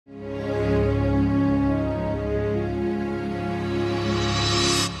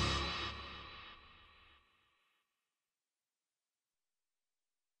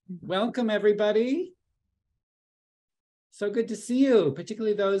Welcome, everybody. So good to see you,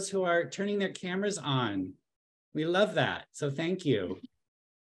 particularly those who are turning their cameras on. We love that, so thank you.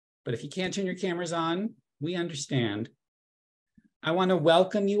 But if you can't turn your cameras on, we understand. I want to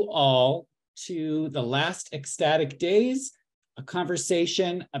welcome you all to the last Ecstatic Days, a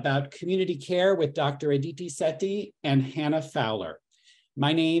conversation about community care with Dr. Aditi Sethi and Hannah Fowler.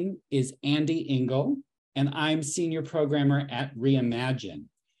 My name is Andy Engel, and I'm senior programmer at Reimagine.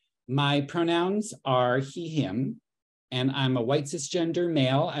 My pronouns are he, him, and I'm a white cisgender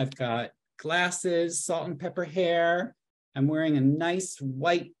male. I've got glasses, salt and pepper hair. I'm wearing a nice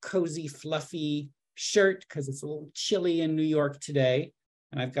white, cozy, fluffy shirt because it's a little chilly in New York today.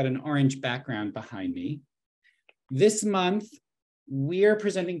 And I've got an orange background behind me. This month, we're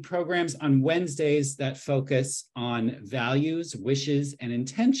presenting programs on Wednesdays that focus on values, wishes, and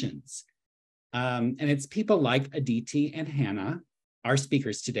intentions. And it's people like Aditi and Hannah, our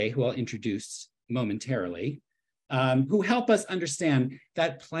speakers today, who I'll introduce momentarily, who help us understand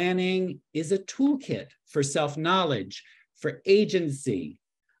that planning is a toolkit for self-knowledge, for agency,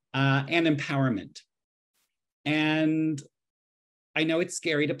 and empowerment. And I know it's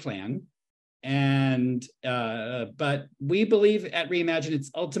scary to plan, but we believe at Reimagine it's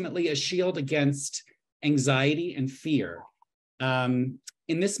ultimately a shield against anxiety and fear.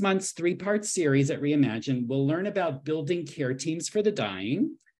 In this month's three-part series at Reimagine, we'll learn about building care teams for the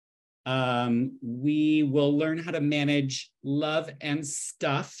dying. We will learn how to manage love and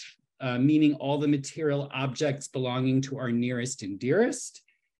stuff, meaning all the material objects belonging to our nearest and dearest.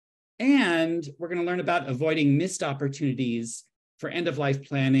 And we're going to learn about avoiding missed opportunities for end-of-life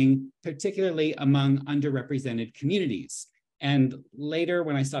planning, particularly among underrepresented communities. And later,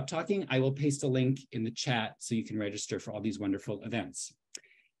 when I stop talking, I will paste a link in the chat so you can register for all these wonderful events.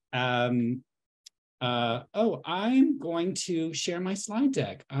 I'm going to share my slide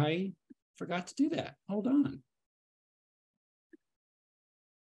deck. I forgot to do that. Hold on.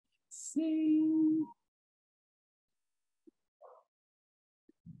 Let's see.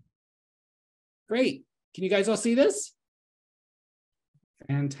 Great. Can you guys all see this?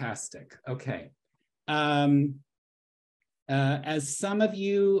 Fantastic. Okay. As some of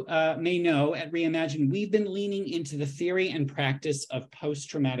you may know, at Reimagine, we've been leaning into the theory and practice of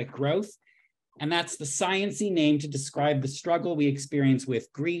post-traumatic growth, and that's the sciencey name to describe the struggle we experience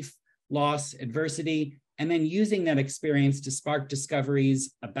with grief, loss, adversity, and then using that experience to spark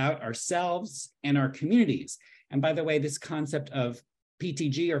discoveries about ourselves and our communities. And by the way, this concept of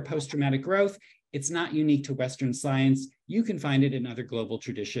PTG, or post-traumatic growth, it's not unique to Western science. You can find it in other global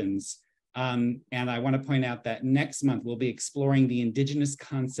traditions. And I want to point out that next month, we'll be exploring the indigenous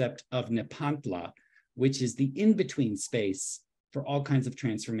concept of Nepantla, which is the in-between space for all kinds of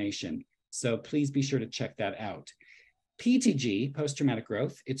transformation. So please be sure to check that out. PTG, post-traumatic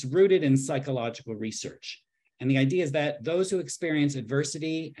growth, it's rooted in psychological research. And the idea is that those who experience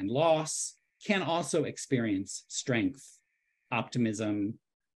adversity and loss can also experience strength, optimism,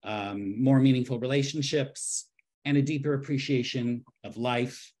 more meaningful relationships, and a deeper appreciation of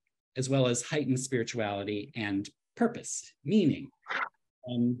life, as well as heightened spirituality and purpose, meaning.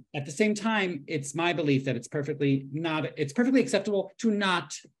 At the same time, it's my belief that it's perfectly acceptable to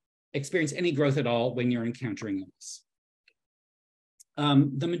not experience any growth at all when you're encountering loss.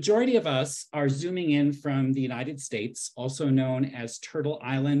 The majority of us are zooming in from the United States, also known as Turtle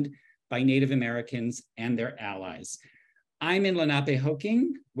Island by Native Americans and their allies. I'm in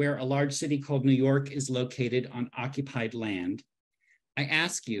Lenapehoking, where a large city called New York is located on occupied land. I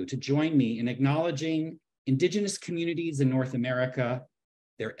ask you to join me in acknowledging Indigenous communities in North America,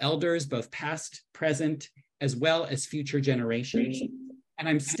 their elders, both past, present, as well as future generations. And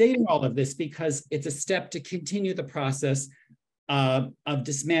I'm stating all of this because it's a step to continue the process of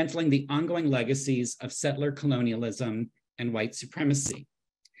dismantling the ongoing legacies of settler colonialism and white supremacy.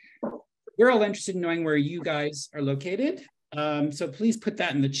 We're all interested in knowing where you guys are located. So please put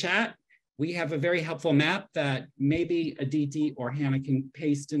that in the chat. We have a very helpful map that maybe Aditi or Hannah can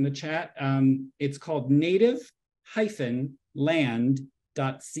paste in the chat. It's called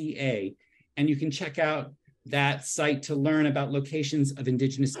native-land.ca. And you can check out that site to learn about locations of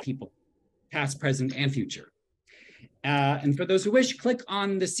Indigenous people, past, present, and future. And for those who wish, click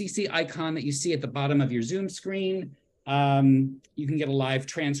on the CC icon that you see at the bottom of your Zoom screen. You can get a live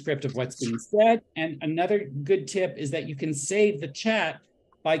transcript of what's being said. And another good tip is that you can save the chat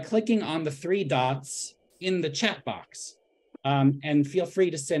by clicking on the 3 dots in the chat box. And feel free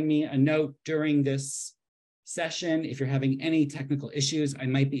to send me a note during this session. If you're having any technical issues, I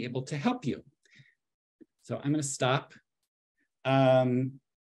might be able to help you. So I'm going to stop.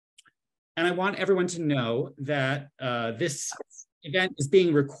 And I want everyone to know that this event is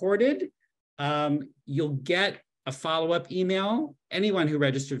being recorded. You'll get a follow-up email. Anyone who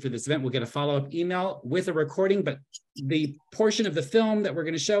registered for this event will get a follow-up email with a recording, but the portion of the film that we're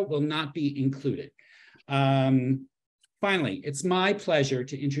going to show will not be included. Finally, it's my pleasure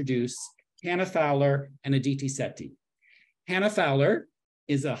to introduce Hannah Fowler and Aditi Sethi. Hannah Fowler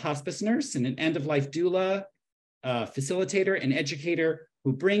is a hospice nurse and an end-of-life doula, facilitator and educator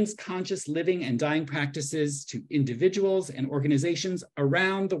who brings conscious living and dying practices to individuals and organizations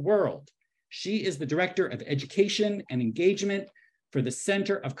around the world. She is the Director of Education and Engagement for the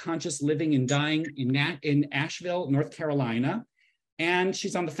Center of Conscious Living and Dying in Asheville, North Carolina. And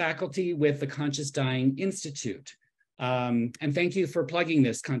she's on the faculty with the Conscious Dying Institute. And thank you for plugging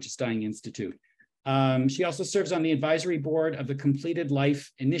this Conscious Dying Institute. She also serves on the advisory board of the Completed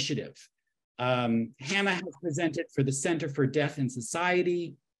Life Initiative. Hannah has presented for the Center for Death and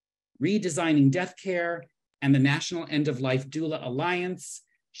Society, Redesigning Death Care, and the National End of Life Doula Alliance.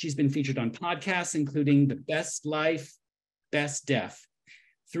 She's been featured on podcasts, including The Best Life, Best Death.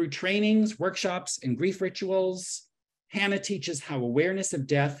 Through trainings, workshops, and grief rituals, Hannah teaches how awareness of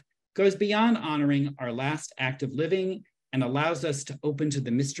death goes beyond honoring our last act of living and allows us to open to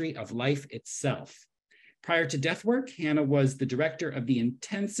the mystery of life itself. Prior to death work, Hannah was the director of the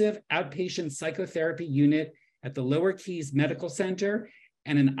intensive outpatient psychotherapy unit at the Lower Keys Medical Center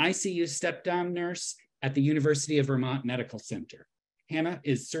and an ICU step-down nurse at the University of Vermont Medical Center. Hannah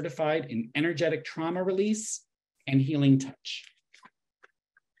is certified in energetic trauma release and healing touch.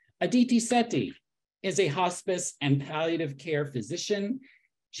 Aditi Sethi is a hospice and palliative care physician.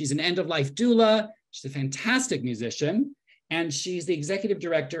 She's an end-of-life doula. She's a fantastic musician, and she's the executive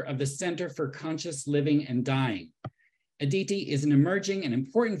director of the Center for Conscious Living and Dying. Aditi is an emerging and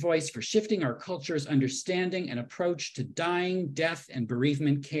important voice for shifting our culture's understanding and approach to dying, death, and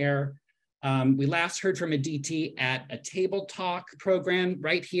bereavement care. We last heard from Aditi at a table talk program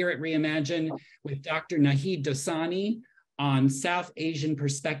right here at Reimagine with Dr. Nahid Dosani on South Asian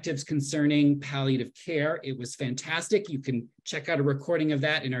perspectives concerning palliative care. It was fantastic. You can check out a recording of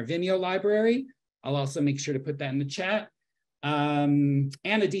that in our Vimeo library. I'll also make sure to put that in the chat. And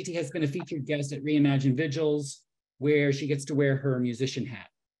Aditi has been a featured guest at Reimagine Vigils, where she gets to wear her musician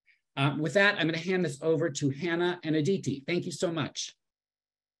hat. With that, I'm going to hand this over to Hannah and Aditi. Thank you so much.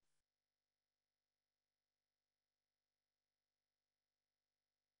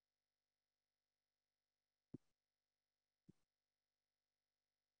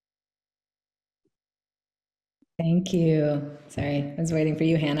 Thank you. Sorry, I was waiting for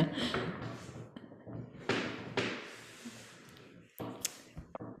you, Hannah.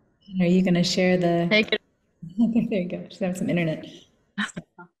 Are you going to share the... Take it. There you go. Just have some internet.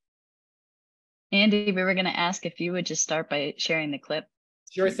 Andy, we were going to ask if you would just start by sharing the clip.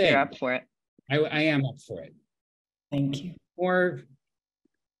 Sure thing. You're up for it. I am up for it. Thank you. Or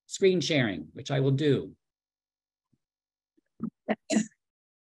screen sharing, which I will do. Okay.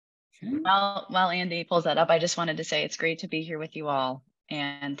 While Andy pulls that up, I just wanted to say it's great to be here with you all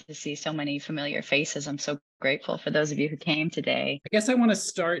and to see so many familiar faces. I'm so grateful for those of you who came today. I guess I want to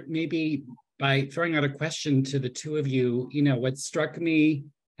start maybe by throwing out a question to the two of you. You know, what struck me,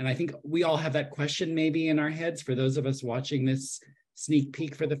 and I think we all have that question maybe in our heads for those of us watching this sneak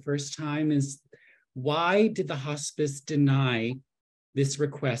peek for the first time, is why did the hospice deny this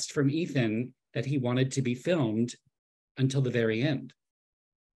request from Ethan that he wanted to be filmed until the very end?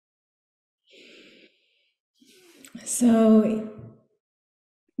 So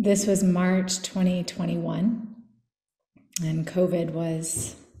this was March 2021, and COVID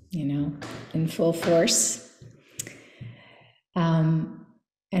was, in full force. And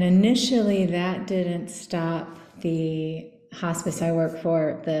initially that didn't stop the hospice I work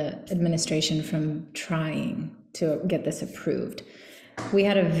for, the administration, from trying to get this approved. We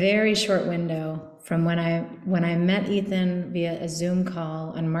had a very short window from when I met Ethan via a Zoom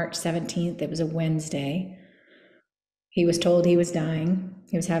call on March 17th. It was a Wednesday. He was told he was dying.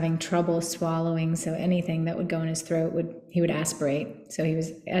 He was having trouble swallowing, so anything that would go in his throat he would aspirate. So he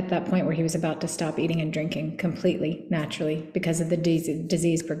was at that point where he was about to stop eating and drinking completely, naturally, because of the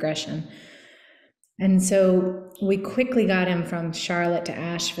disease progression. And so we quickly got him from Charlotte to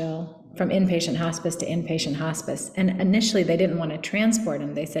Asheville, from inpatient hospice to inpatient hospice. And initially they didn't want to transport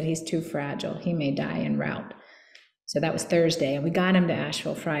him. They said he's too fragile. He may die en route. So that was Thursday, and we got him to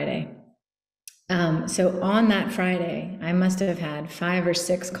Asheville Friday. So on that Friday, I must have had 5 or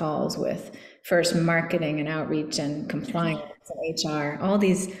 6 calls with first marketing and outreach and compliance and HR, all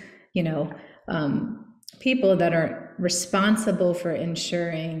these, people that are responsible for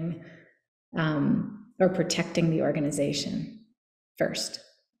ensuring or protecting the organization first.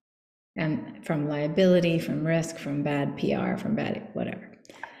 and from liability, from risk, from bad PR, from bad whatever.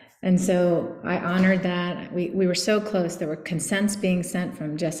 And so I honored that. We were so close. There were consents being sent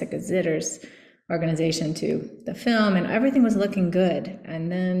from Jessica Zitter's organization to the film, and everything was looking good.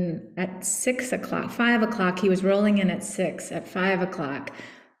 And then at 6 o'clock, 5 o'clock, he was rolling in at 6. At 5 o'clock,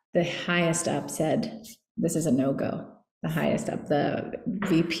 the highest up said, this is a no-go. The highest up, the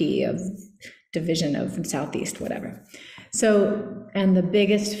VP of division of Southeast, whatever. So, and the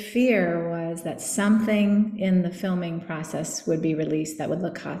biggest fear was that something in the filming process would be released that would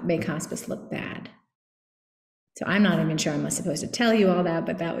make hospice look bad. So I'm not even sure I'm supposed to tell you all that,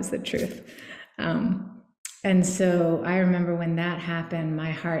 but that was the truth. And so I remember when that happened,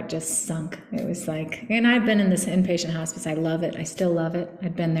 my heart just sunk. It was like, and I've been in this inpatient hospice. I love it. I still love it.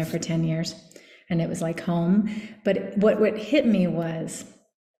 I'd been there for 10 years and it was like home. But what hit me was,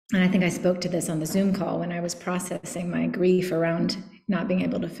 and I think I spoke to this on the Zoom call when I was processing my grief around not being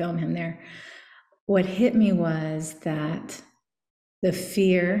able to film him there. What hit me was that the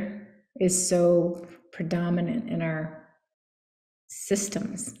fear is so predominant in our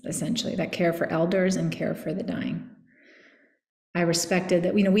systems, essentially, that care for elders and care for the dying. I respected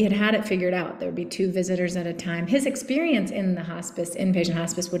that, we had it figured out. There'd be 2 visitors at a time. His experience in the hospice, inpatient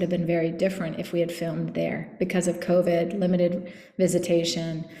hospice, would have been very different if we had filmed there because of COVID, limited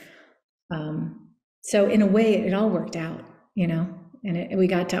visitation. So in a way, it all worked out, and we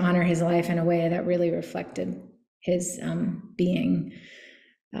got to honor his life in a way that really reflected his being.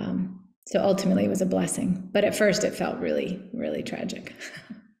 So ultimately, it was a blessing. But at first, it felt really, really tragic.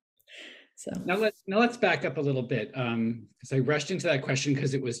 So now let's back up a little bit, because I rushed into that question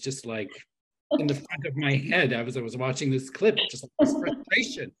because it was just like in the front of my head. I was watching this clip, just like this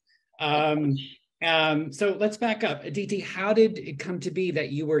frustration. So let's back up. Aditi, how did it come to be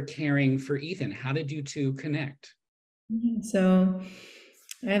that you were caring for Ethan? How did you two connect? So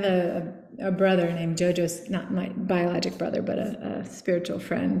I have a brother named Jojo, not my biologic brother, but a spiritual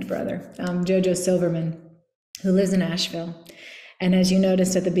friend brother, Jojo Silverman, who lives in Asheville. And as you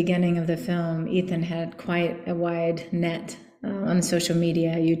noticed at the beginning of the film, Ethan had quite a wide net on social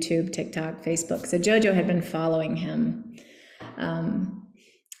media, YouTube, TikTok, Facebook. So Jojo had been following him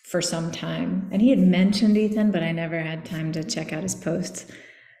for some time. And he had mentioned Ethan, but I never had time to check out his posts.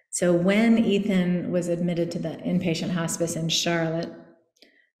 So when Ethan was admitted to the inpatient hospice in Charlotte,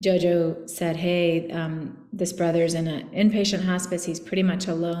 Jojo said, hey, this brother's in an inpatient hospice. He's pretty much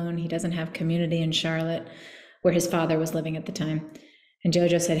alone. He doesn't have community in Charlotte, where his father was living at the time. And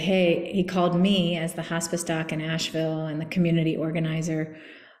Jojo said, hey, he called me as the hospice doc in Asheville and the community organizer,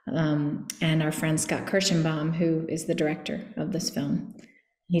 and our friend Scott Kirschenbaum, who is the director of this film.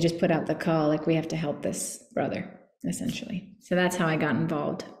 He just put out the call, like, we have to help this brother, essentially. So that's how I got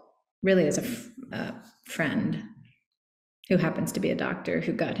involved, really as a friend who happens to be a doctor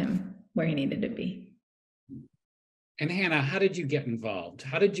who got him where he needed to be. And Hannah, how did you get involved?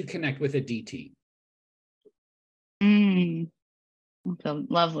 How did you connect with Aditi? It's a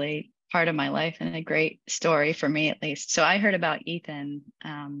lovely part of my life and a great story for me, at least. So I heard about Ethan,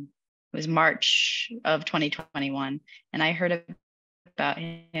 it was March of 2021, and I heard about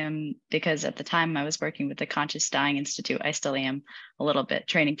him because at the time I was working with the Conscious Dying Institute. I still am a little bit,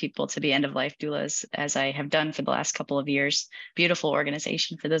 training people to be end-of-life doulas, as I have done for the last couple of years. Beautiful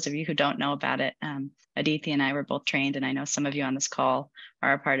organization. For those of you who don't know about it, Aditi and I were both trained, and I know some of you on this call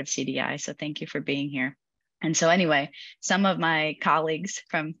are a part of CDI, so thank you for being here. And so anyway, some of my colleagues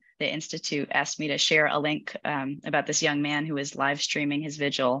from the Institute asked me to share a link about this young man who is live streaming his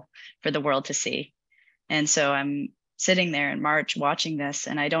vigil for the world to see. And so I'm sitting there in March watching this,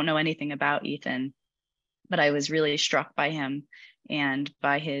 and I don't know anything about Ethan, but I was really struck by him and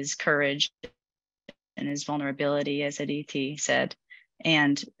by his courage and his vulnerability, as Aditi said,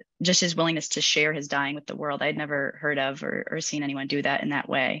 and just his willingness to share his dying with the world. I'd never heard of or seen anyone do that in that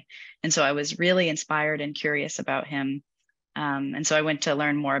way. And so I was really inspired and curious about him. And so I went to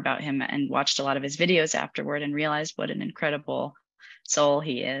learn more about him and watched a lot of his videos afterward and realized what an incredible soul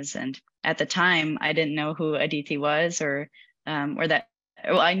he is. And at the time, I didn't know who Aditi was or that,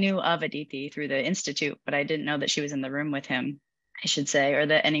 well, I knew of Aditi through the Institute, but I didn't know that she was in the room with him, I should say, or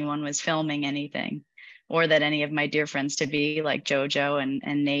that anyone was filming anything, or that any of my dear friends to be like Jojo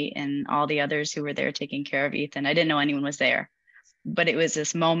and Nate and all the others who were there taking care of Ethan. I didn't know anyone was there, but it was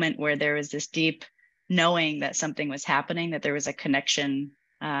this moment where there was this deep knowing that something was happening, that there was a connection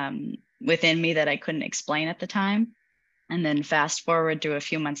within me that I couldn't explain at the time. And then fast forward to a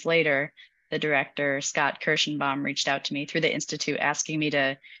few months later, the director, Scott Kirschenbaum, reached out to me through the Institute asking me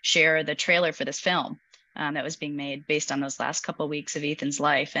to share the trailer for this film that was being made based on those last couple of weeks of Ethan's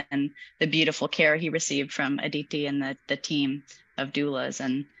life and the beautiful care he received from Aditi and the team of doulas.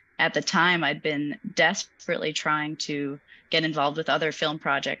 And at the time, I'd been desperately trying to get involved with other film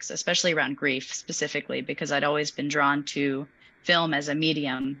projects, especially around grief specifically, because I'd always been drawn to film as a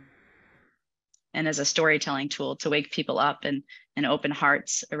medium and as a storytelling tool to wake people up and open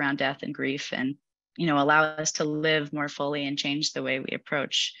hearts around death and grief, and allow us to live more fully and change the way we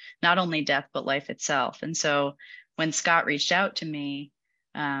approach not only death but life itself. And so when Scott reached out to me,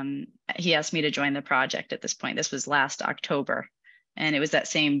 he asked me to join the project. At this point, this was last October, and it was that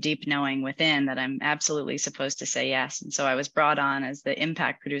same deep knowing within that I'm absolutely supposed to say yes. And so I was brought on as the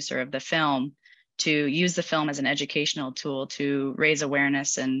impact producer of the film to use the film as an educational tool to raise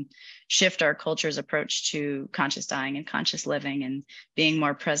awareness and shift our culture's approach to conscious dying and conscious living, and being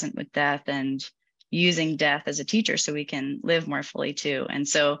more present with death, and using death as a teacher so we can live more fully too. And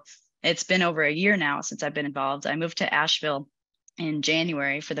so it's been over a year now since I've been involved. I moved to Asheville in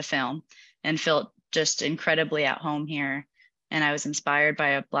January for the film and felt just incredibly at home here. And I was inspired by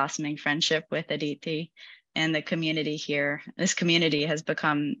a blossoming friendship with Aditi and the community here. This community has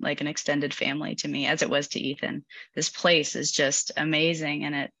become like an extended family to me, as it was to Ethan. This place is just amazing,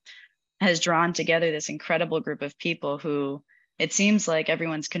 and it has drawn together this incredible group of people who it seems like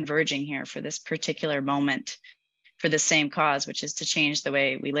everyone's converging here for this particular moment, for the same cause, which is to change the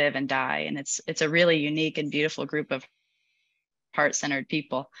way we live and die. And it's a really unique and beautiful group of heart-centered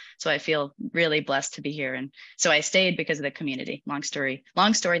people. So I feel really blessed to be here. And so I stayed because of the community. Long story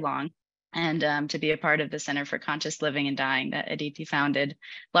long. And to be a part of the Center for Conscious Living and Dying that Aditi founded,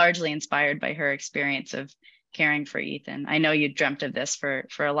 largely inspired by her experience of caring for Ethan. I know you dreamt of this for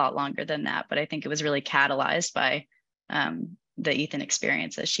a lot longer than that, but I think it was really catalyzed by the Ethan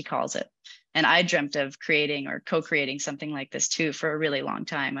experience, as she calls it. And I dreamt of creating or co-creating something like this too for a really long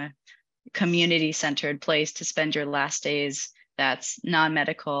time, a community-centered place to spend your last days that's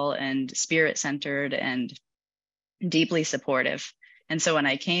non-medical and spirit-centered and deeply supportive. And so when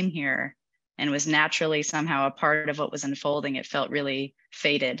I came here and was naturally somehow a part of what was unfolding, it felt really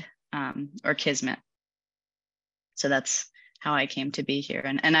fated, or kismet. So that's how I came to be here.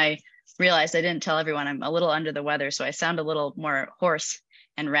 And I realized I didn't tell everyone I'm a little under the weather, so I sound a little more hoarse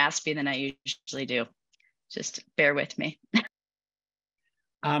and raspy than I usually do. Just bear with me.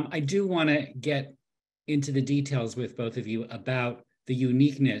 I do want to get into the details with both of you about the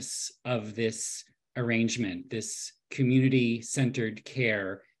uniqueness of this arrangement, this community-centered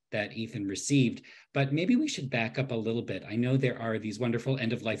care that Ethan received. But maybe we should back up a little bit. I know there are these wonderful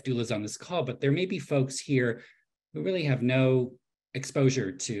end-of-life doulas on this call, but there may be folks here who really have no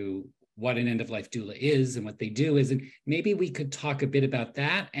exposure to what an end-of-life doula is and what they do is. And maybe we could talk a bit about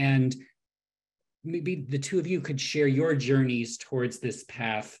that, and maybe the two of you could share your journeys towards this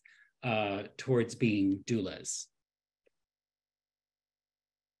path, towards being doulas.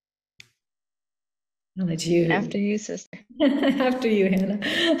 I'll let you. After you, sister. After you,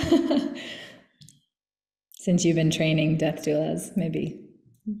 Hannah. Since you've been training death doulas, maybe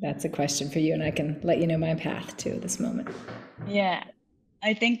that's a question for you, and I can let you know my path too at this moment. Yeah,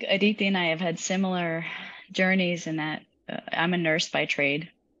 I think Aditi and I have had similar journeys in that I'm a nurse by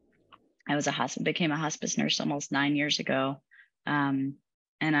trade. I became a hospice nurse almost 9 years ago. And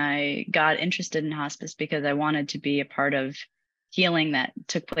I got interested in hospice because I wanted to be a part of healing that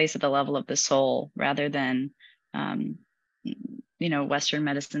took place at the level of the soul, rather than, Western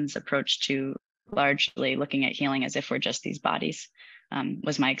medicine's approach to largely looking at healing as if we're just these bodies,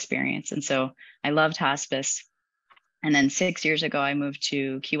 was my experience. And so I loved hospice. And then 6 years ago, I moved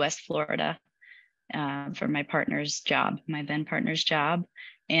to Key West, Florida, for my then partner's job.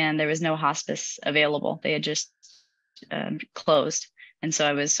 And there was no hospice available. They had just closed. And so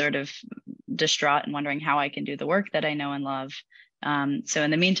I was sort of distraught and wondering how I can do the work that I know and love. So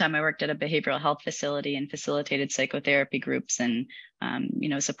in the meantime, I worked at a behavioral health facility and facilitated psychotherapy groups and,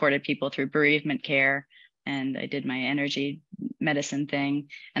 supported people through bereavement care. And I did my energy medicine thing.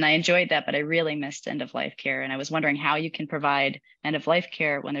 And I enjoyed that, but I really missed end-of-life care. And I was wondering how you can provide end-of-life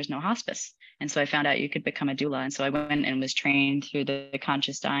care when there's no hospice. And so I found out you could become a doula. And so I went and was trained through the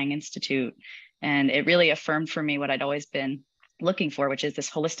Conscious Dying Institute. And it really affirmed for me what I'd always been looking for, which is this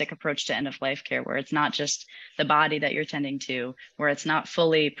holistic approach to end-of-life care, where it's not just the body that you're tending to, where it's not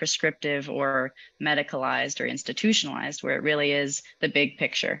fully prescriptive or medicalized or institutionalized, where it really is the big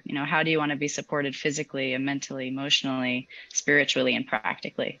picture. How do you want to be supported physically and mentally, emotionally, spiritually, and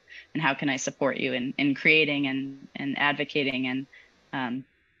practically? And how can I support you in creating and advocating and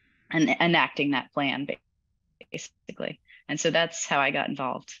enacting that plan, basically? And so that's how I got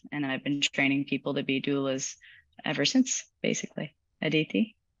involved. And I've been training people to be doulas ever since, basically.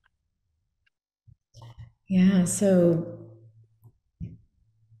 Aditi? Yeah, so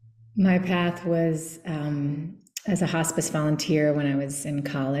my path was as a hospice volunteer when I was in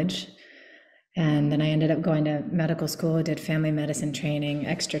college. And then I ended up going to medical school, did family medicine training,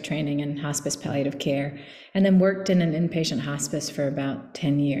 extra training in hospice palliative care, and then worked in an inpatient hospice for about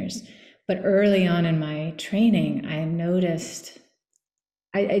 10 years. But early on in my training, I noticed,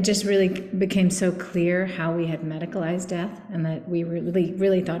 it just really became so clear how we had medicalized death, and that we really,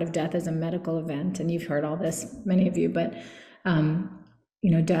 really thought of death as a medical event. And you've heard all this, many of you, but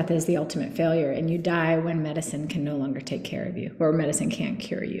death is the ultimate failure, and you die when medicine can no longer take care of you, or medicine can't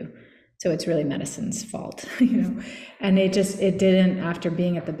cure you. So it's really medicine's fault, And it didn't, after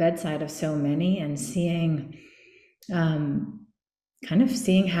being at the bedside of so many and seeing, kind of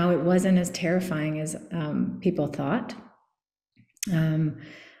seeing how it wasn't as terrifying as people thought,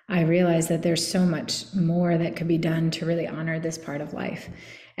 I realized that there's so much more that could be done to really honor this part of life.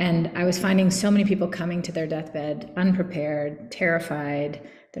 And I was finding so many people coming to their deathbed unprepared, terrified,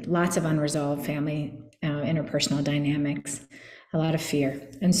 lots of unresolved family interpersonal dynamics, a lot of fear.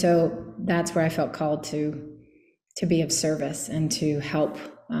 And so that's where I felt called to be of service and to help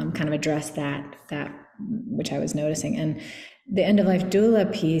kind of address that which I was noticing. And the end-of-life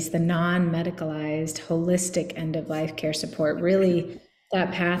doula piece, the non-medicalized, holistic end-of-life care support, really,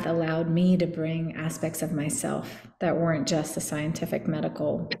 that path allowed me to bring aspects of myself that weren't just the scientific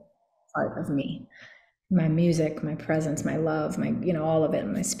medical part of me. My music, my presence, my love, my, all of it,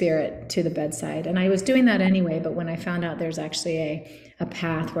 my spirit, to the bedside. And I was doing that anyway, but when I found out there's actually a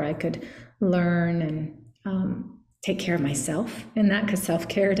path where I could learn and take care of myself in that, because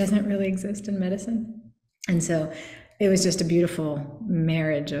self-care doesn't really exist in medicine. And so it was just a beautiful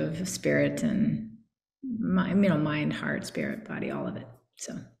marriage of spirit and mind, heart, spirit, body, all of it.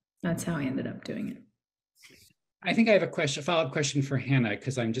 So that's how I ended up doing it. I think I have a follow-up question for Hannah,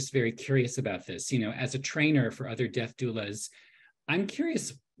 because I'm just very curious about this. As a trainer for other death doulas, I'm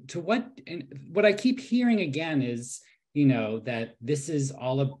curious to what I keep hearing again is, that this is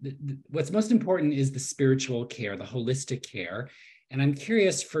all of what's most important is the spiritual care, the holistic care. And I'm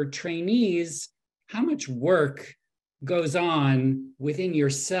curious for trainees, how much work goes on within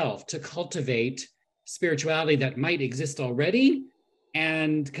yourself to cultivate spirituality that might exist already?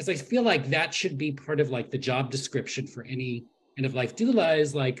 And because I feel like that should be part of like the job description for any end-of-life doula,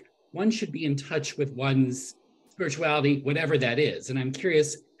 is like one should be in touch with one's spirituality, whatever that is. And I'm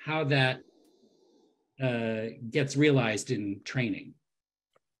curious how that gets realized in training.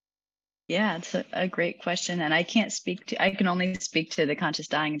 Yeah, it's a great question. And I can only speak to the Conscious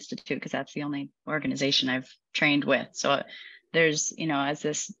Dying Institute, because that's the only organization I've trained with. So there's, as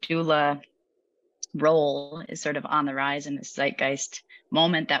this doula role is sort of on the rise in this zeitgeist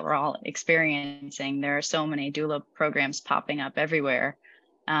moment that we're all experiencing, there are so many doula programs popping up everywhere.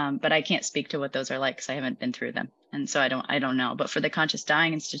 But I can't speak to what those are like, because I haven't been through them. And so I don't know. But for the Conscious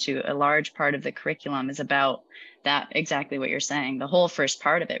Dying Institute, a large part of the curriculum is about that, exactly what you're saying. The whole first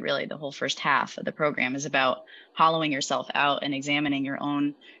part of it, really, the whole first half of the program is about hollowing yourself out and examining your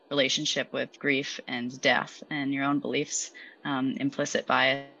own relationship with grief and death and your own beliefs, implicit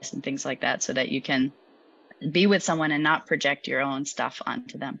bias and things like that, so that you can be with someone and not project your own stuff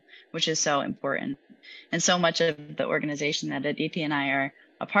onto them, which is so important. And so much of the organization that Aditi and I are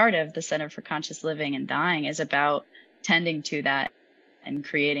a part of, the Center for Conscious Living and Dying, is about tending to that and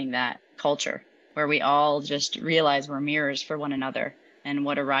creating that culture where we all just realize we're mirrors for one another, and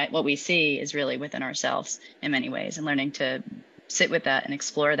what we see is really within ourselves in many ways, and learning to sit with that and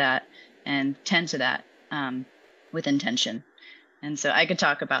explore that and tend to that with intention. And so I could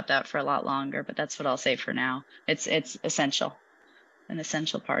talk about that for a lot longer, but that's what I'll say for now. It's essential, an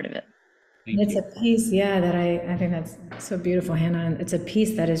essential part of it. It's a piece, that I think that's so beautiful, Hannah. And it's a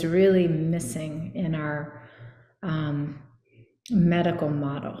piece that is really missing in our medical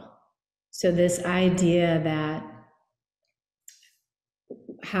model. So this idea that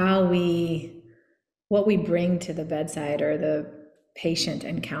what we bring to the bedside or the patient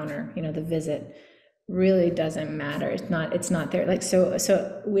encounter, the visit, really doesn't matter. It's not there. Like,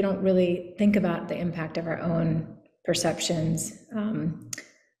 so we don't really think about the impact of our own perceptions,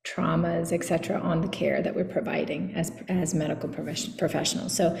 traumas, et cetera, on the care that we're providing as medical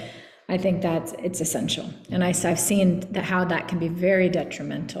professionals. So I think it's essential. And I've seen how that can be very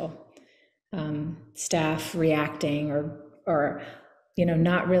detrimental. Staff reacting or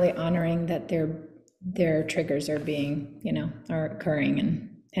not really honoring that their triggers are being, are occurring,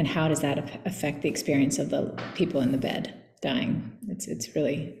 and how does that affect the experience of the people in the bed dying? It's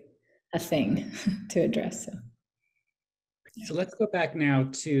really a thing to address. So let's go back now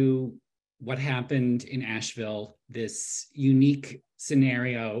to what happened in Asheville, this unique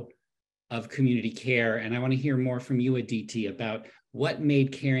scenario of community care. And I want to hear more from you, Aditi, about what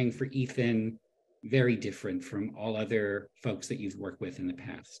made caring for Ethan very different from all other folks that you've worked with in the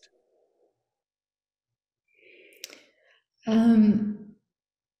past?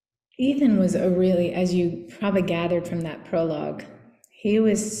 Ethan was a really, as you probably gathered from that prologue, he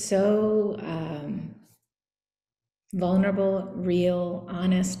was so vulnerable, real,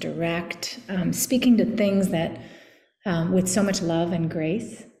 honest, direct, speaking to things that with so much love and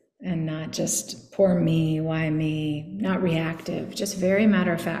grace, and not just poor me, why me, not reactive, just very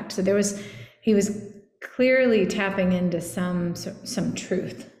matter of fact. So he was clearly tapping into some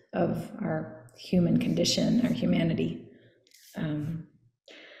truth of our human condition, our humanity.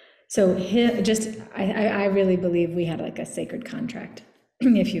 I really believe we had like a sacred contract,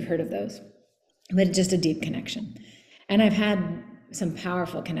 if you've heard of those, but just a deep connection. And I've had some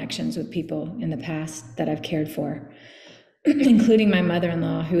powerful connections with people in the past that I've cared for, including my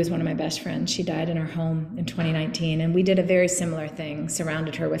mother-in-law, who was one of my best friends. She died in her home in 2019, and we did a very similar thing,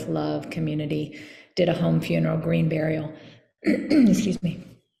 surrounded her with love, community, did a home funeral, green burial. Excuse me.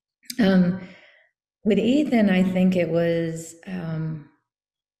 With Ethan, I think it was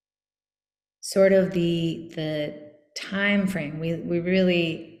sort of the time frame. We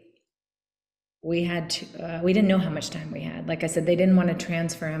didn't know how much time we had. Like I said, they didn't want to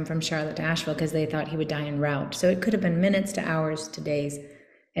transfer him from Charlotte to Asheville because they thought he would die en route. So it could have been minutes to hours to days.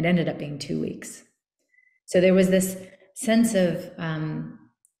 It ended up being 2 weeks. So there was this sense of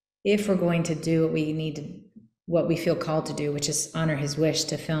if we're going to do what we feel called to do, which is honor his wish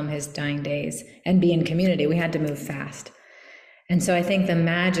to film his dying days and be in community, we had to move fast. And so I think the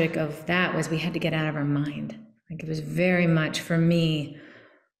magic of that was we had to get out of our mind. Like, it was very much, for me,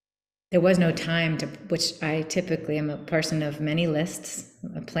 there was no time to, which I typically am a person of many lists,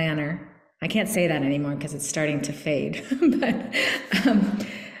 a planner. I can't say that anymore because it's starting to fade. But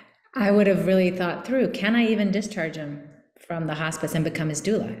I would have really thought through, can I even discharge him from the hospice and become his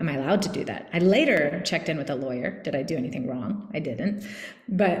doula? Am I allowed to do that? I later checked in with a lawyer. Did I do anything wrong? I didn't.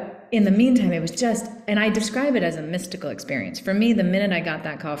 But in the meantime, it was just, and I describe it as a mystical experience. For me, the minute I got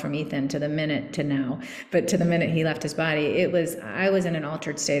that call from Ethan to the minute to now, but to the minute he left his body, I was in an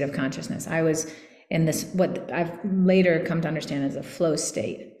altered state of consciousness. I was in this, what I've later come to understand as a flow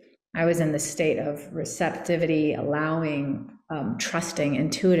state. I was in this state of receptivity, allowing, trusting,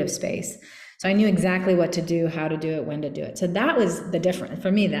 intuitive space. So I knew exactly what to do, how to do it, when to do it. So that was the difference.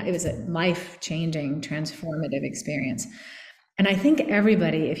 For me, that it was a life-changing, transformative experience. And I think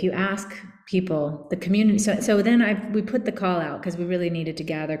everybody, if you ask people, the community, so then we put the call out because we really needed to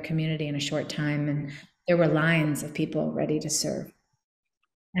gather community in a short time, and there were lines of people ready to serve.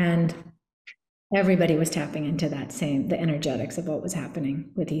 And everybody was tapping into the energetics of what was happening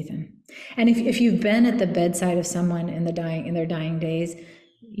with Ethan. And if you've been at the bedside of someone in their dying days,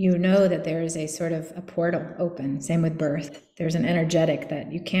 you know that there is a sort of a portal open. Same with birth. There's an energetic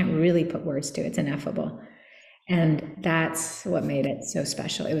that you can't really put words to. It's ineffable. And that's what made it so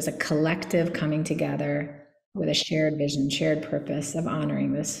special. It was a collective coming together with a shared vision, shared purpose of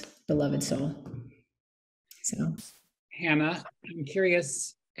honoring this beloved soul. So, Hannah, I'm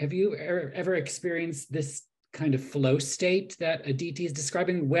curious, have you ever experienced this kind of flow state that Aditi is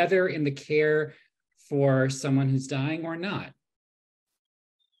describing, whether in the care for someone who's dying or not?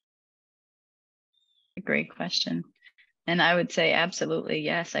 Great question. And I would say absolutely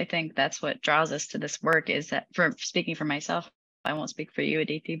yes. I think that's what draws us to this work, is that, for speaking for myself, I won't speak for you,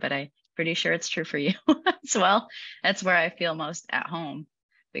 Aditi, but I'm pretty sure it's true for you as well. That's where I feel most at home,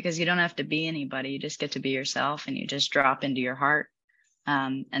 because you don't have to be anybody. You just get to be yourself, and you just drop into your heart.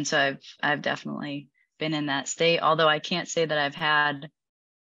 And so I've definitely been in that state, although I can't say that I've had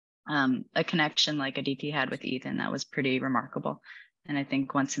a connection like Aditi had with Ethan. That was pretty remarkable, and I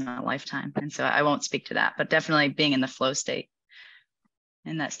think once in a lifetime. And so I won't speak to that, but definitely being in the flow state,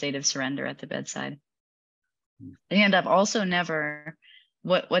 in that state of surrender at the bedside. And I've also never,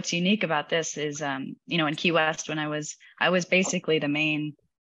 what's unique about this is, in Key West, when I was basically the main,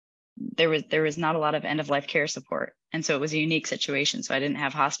 there was not a lot of end of life care support. And so it was a unique situation. So I didn't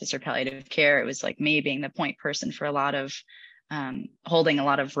have hospice or palliative care. It was like me being the point person for a lot of, holding a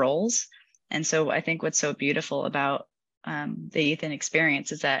lot of roles. And so I think what's so beautiful about the Ethan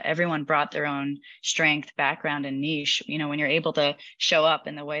experience is that everyone brought their own strength, background, and niche. When you're able to show up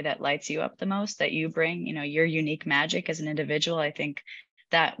in the way that lights you up the most, that you bring, your unique magic as an individual, I think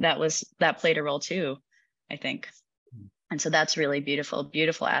that played a role too, I think. And so that's really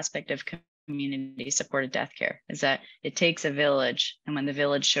beautiful aspect of community supported death care, is that it takes a village, and when the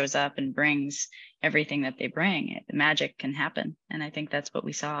village shows up and brings everything that they bring, the magic can happen. And I think that's what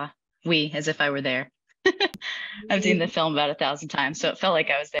we saw. As if I were there. I've seen the film about 1,000 times, so it felt like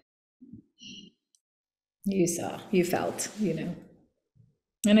I was there. You saw, you felt,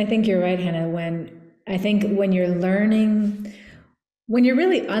 And I think you're right, Hannah, when you're learning, when you're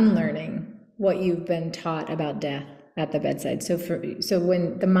really unlearning what you've been taught about death at the bedside. So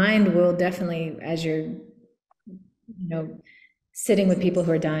when the mind will definitely, as you're, sitting with people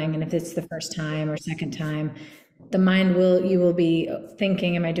who are dying, and if it's the first time or second time, you will be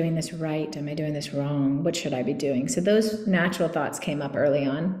thinking, am I doing this right? Am I doing this wrong? What should I be doing? So those natural thoughts came up early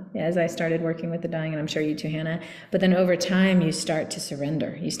on as I started working with the dying, and I'm sure you too, Hannah. But then over time, you start to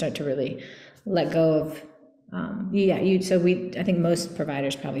surrender. You start to really let go of, I think most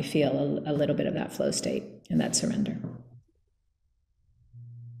providers probably feel a little bit of that flow state and that surrender.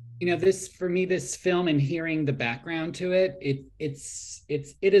 For me, this film and hearing the background to it, it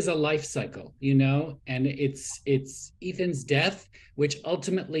is a life cycle, and it's Ethan's death, which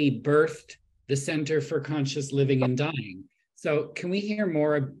ultimately birthed the Center for Conscious Living and Dying. So can we hear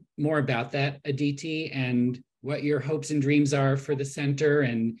more about that, Aditi, and what your hopes and dreams are for the center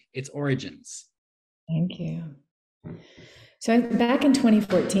and its origins? Thank you. So back in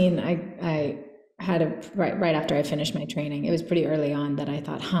 2014, I had right after I finished my training, it was pretty early on that I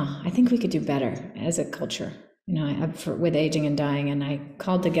thought, I think we could do better as a culture, with aging and dying. And I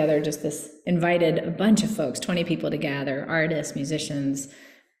called together invited a bunch of folks, 20 people to gather, artists, musicians,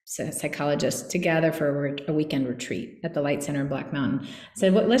 psychologists, to gather for a weekend retreat at the Light Center in Black Mountain. I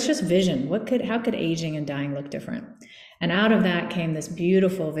said, let's just vision, how could aging and dying look different? And out of that came this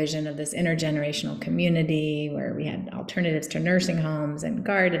beautiful vision of this intergenerational community where we had alternatives to nursing homes and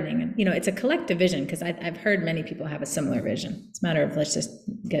gardening. And, it's a collective vision, because I've heard many people have a similar vision. It's a matter of let's just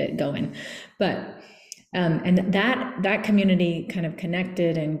get it going. But, and that community kind of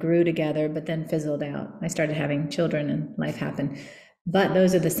connected and grew together, but then fizzled out. I started having children and life happened. But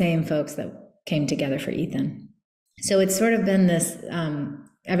those are the same folks that came together for Ethan. So it's sort of been this,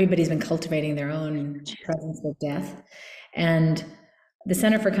 everybody's been cultivating their own presence with death. And the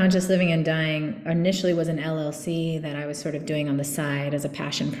Center for Conscious Living and Dying initially was an LLC that I was sort of doing on the side as a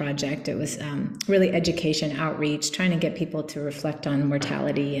passion project. It was really education, outreach, trying to get people to reflect on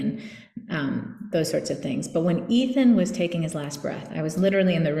mortality and those sorts of things. But when Ethan was taking his last breath, I was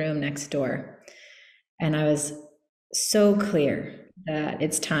literally in the room next door, and I was so clear that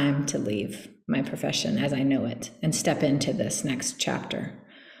it's time to leave my profession as I know it and step into this next chapter.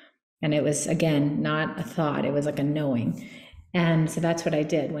 And it was, again, not a thought, it was like a knowing. And so that's what I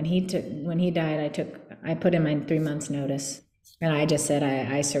did. When he died, I put in my 3 months notice, and I just said,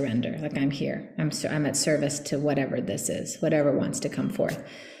 I surrender. Like, I'm here. I'm at service to whatever this is, whatever wants to come forth.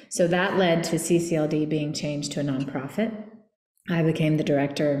 So that led to CCLD being changed to a nonprofit. I became the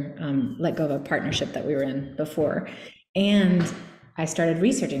director, let go of a partnership that we were in before. And I started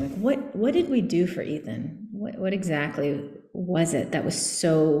researching, like, what did we do for Ethan? What exactly was it that was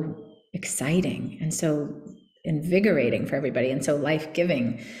so exciting and so invigorating for everybody and so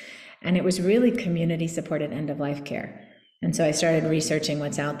life-giving? And it was really community-supported end-of-life care. And so I started researching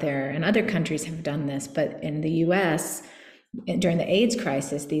what's out there, and other countries have done this, but in the US, during the AIDS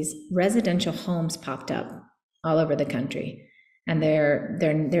crisis, these residential homes popped up all over the country. And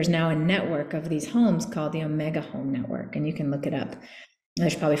there's now a network of these homes called the Omega Home Network, and you can look it up.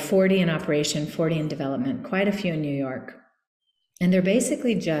 There's probably 40 in operation, 40 in development, quite a few in New York. And they're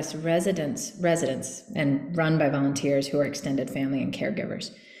basically just residents, and run by volunteers who are extended family and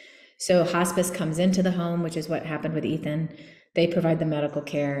caregivers. So hospice comes into the home, which is what happened with Ethan. They provide the medical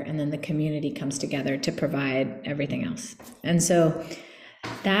care, and then the community comes together to provide everything else. And so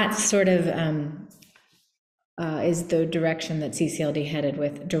that's sort of is the direction that CCLD headed,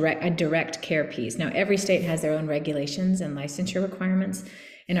 with a direct care piece. Now, every state has their own regulations and licensure requirements.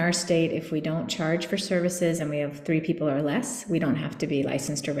 In our state, if we don't charge for services and we have 3 people or less, we don't have to be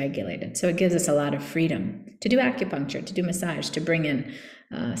licensed or regulated. So it gives us a lot of freedom to do acupuncture, to do massage, to bring in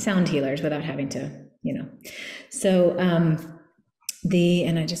sound healers without having to, So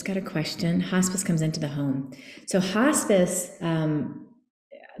and I just got a question. Hospice comes into the home. So hospice,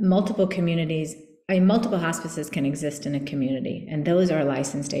 multiple hospices can exist in a community, and those are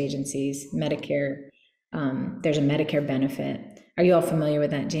licensed agencies, Medicare. There's a Medicare benefit. Are you all familiar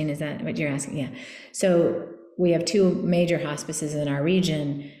with that, Jean? Is that what you're asking? Yeah. So we have 2 major hospices in our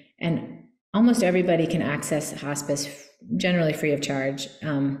region, and almost everybody can access hospice generally free of charge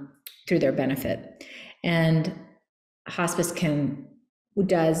through their benefit. And hospice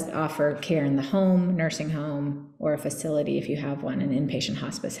does offer care in the home, nursing home, or a facility if you have one, an inpatient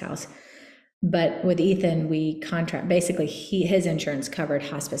hospice house. But with Ethan, we contract, basically his insurance covered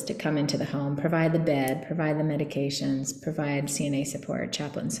hospice to come into the home, provide the bed, provide the medications, provide CNA support,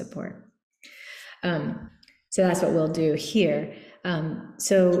 chaplain support. So that's what we'll do here.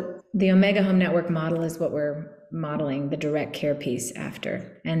 So the Omega Home Network model is what we're modeling the direct care piece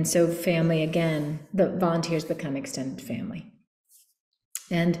after. And so family, again, the volunteers become extended family.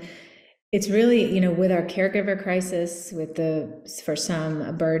 And it's really, with our caregiver crisis, for some,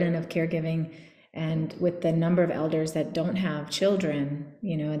 a burden of caregiving, and with the number of elders that don't have children,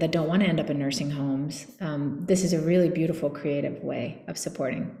 that don't want to end up in nursing homes, this is a really beautiful, creative way of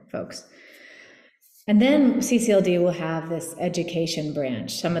supporting folks. And then CCLD will have this education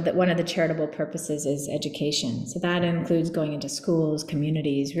branch. One of the charitable purposes is education. So that includes going into schools,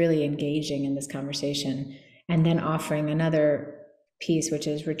 communities, really engaging in this conversation, and then offering another piece, which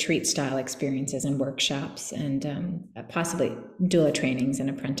is retreat style experiences and workshops, and possibly doula trainings and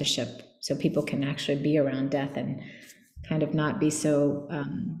apprenticeship, so people can actually be around death and kind of not be so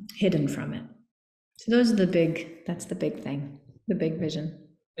hidden from it. So that's the big thing, the big vision.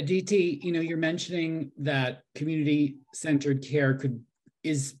 Aditi, you're mentioning that community-centered care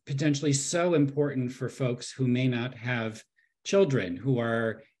is potentially so important for folks who may not have children, who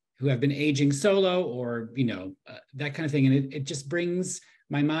have been aging solo, or that kind of thing. And it just brings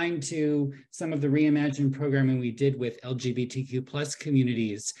my mind to some of the Reimagine programming we did with LGBTQ plus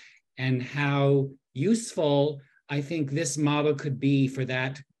communities, and how useful I think this model could be for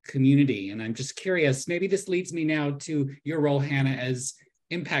that community. And I'm just curious, maybe this leads me now to your role, Hannah, as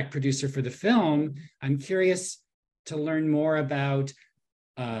impact producer for the film. I'm curious to learn more about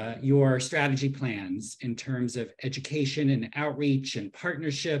your strategy plans in terms of education and outreach and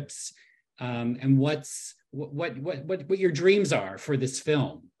partnerships, and what your dreams are for this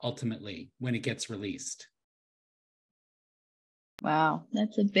film ultimately when it gets released. Wow,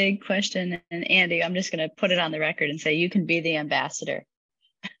 that's a big question. And Andy, I'm just going to put it on the record and say you can be the ambassador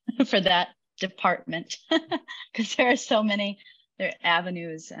for that department, because there are so many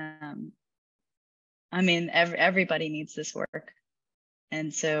avenues. Everybody needs this work.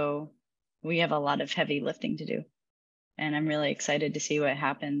 And so we have a lot of heavy lifting to do. And I'm really excited to see what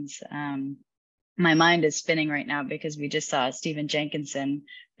happens. My mind is spinning right now because we just saw Stephen Jenkinson,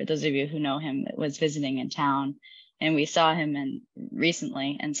 for those of you who know him, that was visiting in town. And we saw him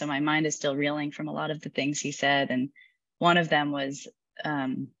recently. And so my mind is still reeling from a lot of the things he said. And one of them was,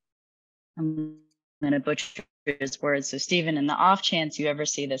 I'm going to butcher his words. So Stephen, in the off chance you ever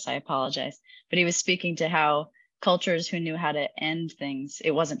see this, I apologize. But he was speaking to how cultures who knew how to end things, it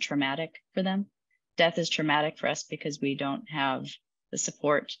wasn't traumatic for them. Death is traumatic for us because we don't have the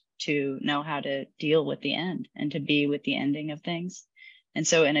support to know how to deal with the end and to be with the ending of things. And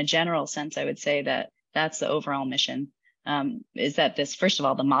so in a general sense, I would say that that's the overall mission, is that this, first of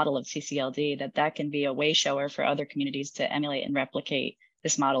all, the model of CCLD, that can be a way shower for other communities to emulate and replicate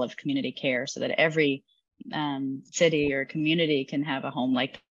this model of community care, so that every city or community can have a home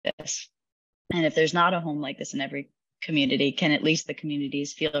like this. And if there's not a home like this in every community, can at least the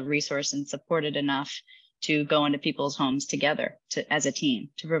communities feel resourced and supported enough to go into people's homes together as a team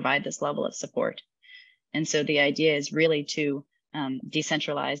to provide this level of support. And so the idea is really to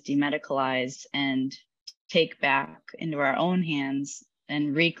decentralize, demedicalize, and take back into our own hands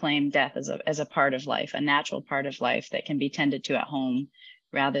and reclaim death as a part of life, a natural part of life that can be tended to at home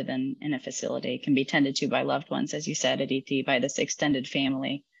rather than in a facility, can be tended to by loved ones, as you said, Aditi, by this extended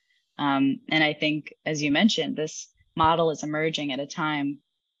family. And I think, as you mentioned, this model is emerging at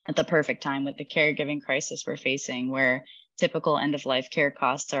the perfect time with the caregiving crisis we're facing, where typical end-of-life care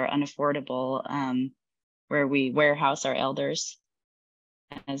costs are unaffordable, where we warehouse our elders,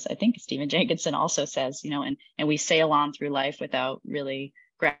 as I think Stephen Jenkinson also says, and we sail on through life without really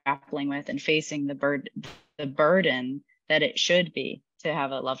grappling with and facing the burden that it should be to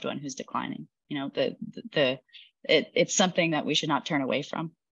have a loved one who's declining. It's something that we should not turn away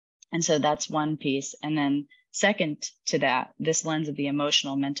from. And so that's one piece. And then second to that, this lens of the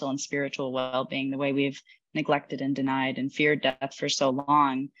emotional, mental, and spiritual well-being, the way we've neglected and denied and feared death for so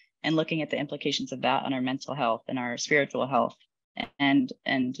long, and looking at the implications of that on our mental health and our spiritual health, and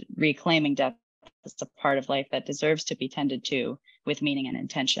reclaiming death as a part of life that deserves to be tended to with meaning and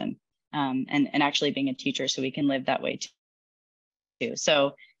intention, and actually being a teacher so we can live that way too.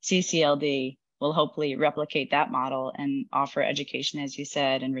 So CCLD will hopefully replicate that model and offer education, as you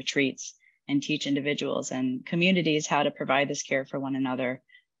said, and retreats, and teach individuals and communities how to provide this care for one another.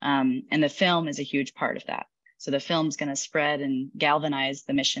 And the film is a huge part of that. So the film's going to spread and galvanize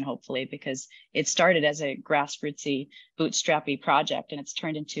the mission, hopefully, because it started as a grassrootsy, bootstrappy project, and it's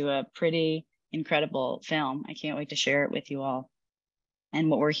turned into a pretty incredible film. I can't wait to share it with you all.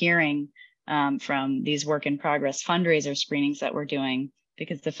 And what we're hearing from these work in progress fundraiser screenings that we're doing,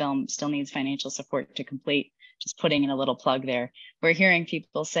 because the film still needs financial support to complete, just putting in a little plug there. We're hearing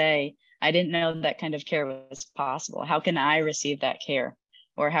people say, I didn't know that kind of care was possible. How can I receive that care?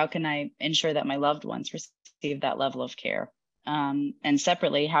 or how can I ensure that my loved ones receive that level of care? And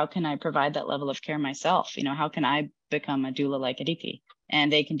separately, how can I provide that level of care myself? How can I become a doula like Aditi?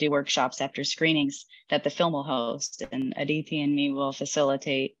 And they can do workshops after screenings that the film will host, and Aditi and me will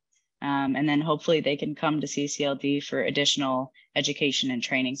facilitate. And then hopefully they can come to CCLD for additional education and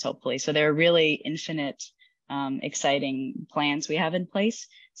trainings, hopefully. So there are really infinite, exciting plans we have in place,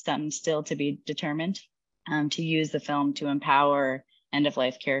 some still to be determined, to use the film to empower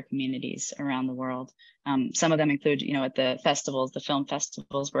end-of-life care communities around the world. Some of them include, at the festivals, the film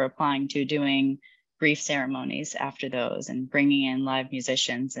festivals, we're applying to doing grief ceremonies after those and bringing in live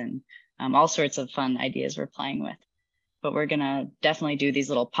musicians and all sorts of fun ideas we're playing with. But we're gonna definitely do these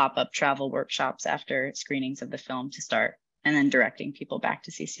little pop-up travel workshops after screenings of the film to start, and then directing people back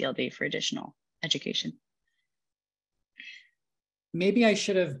to CCLD for additional education. Maybe I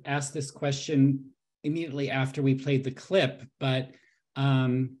should have asked this question immediately after we played the clip, but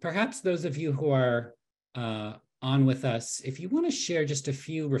perhaps those of you who are on with us, if you want to share just a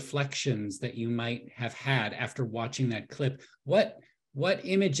few reflections that you might have had after watching that clip, what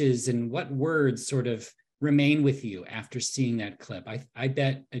images and what words sort of remain with you after seeing that clip? I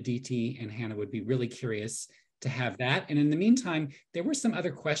bet Aditi and Hannah would be really curious to have that. And in the meantime, there were some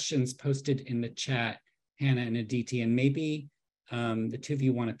other questions posted in the chat, Hannah and Aditi, and maybe the two of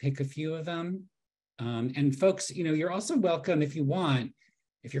you want to pick a few of them. And folks, you're also welcome if you want.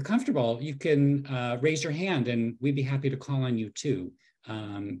 If you're comfortable, you can raise your hand and we'd be happy to call on you too.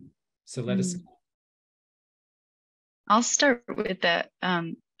 So let us. I'll start with that.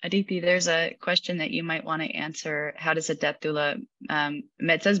 Aditi, there's a question that you might want to answer. How does a death doula,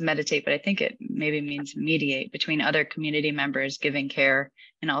 it says meditate, but I think it maybe means mediate between other community members giving care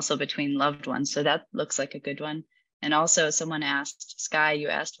and also between loved ones. So that looks like a good one. And also someone asked, Sky, you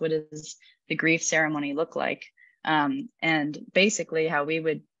asked, what does the grief ceremony look like? And basically how we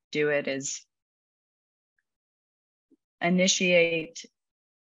would do it is initiate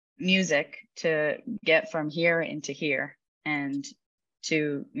music to get from here into here, and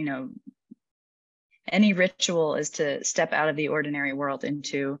to, any ritual is to step out of the ordinary world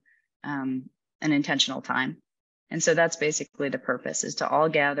into an intentional time. And so that's basically the purpose, is to all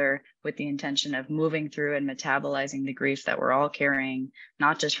gather with the intention of moving through and metabolizing the grief that we're all carrying,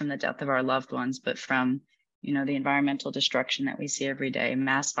 not just from the death of our loved ones, but from, the environmental destruction that we see every day,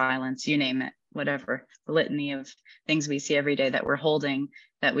 mass violence, you name it, whatever, the litany of things we see every day that we're holding,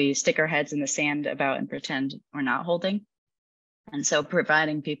 that we stick our heads in the sand about and pretend we're not holding. And so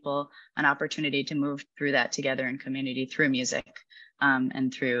providing people an opportunity to move through that together in community through music,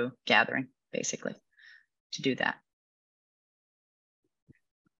 and through gathering, basically, to do that.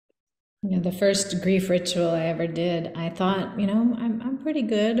 The first grief ritual I ever did, I thought, I'm pretty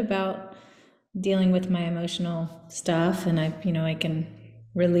good about dealing with my emotional stuff, and I can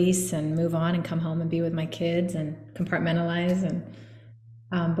release and move on and come home and be with my kids and compartmentalize.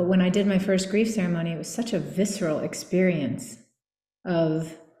 And but when I did my first grief ceremony, it was such a visceral experience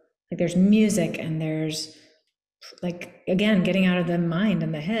of there's music and there's again, getting out of the mind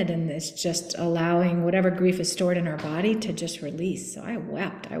and the head, and it's just allowing whatever grief is stored in our body to just release. So I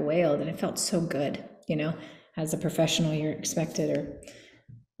wept, I wailed, and it felt so good. As a professional, you're expected, or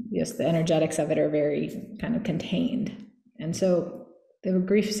just the energetics of it are very kind of contained. And so the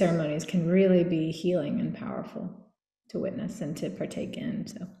grief ceremonies can really be healing and powerful to witness and to partake in.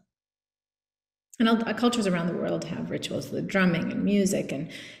 So, and cultures around the world have rituals, the drumming and music and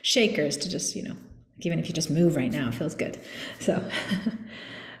shakers to just, even if you just move right now, it feels good. So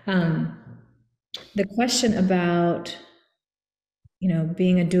the question about,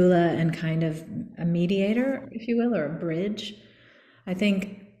 being a doula and kind of a mediator, if you will, or a bridge, I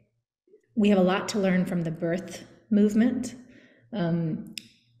think we have a lot to learn from the birth movement.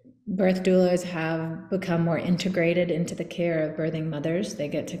 Birth doulas have become more integrated into the care of birthing mothers. They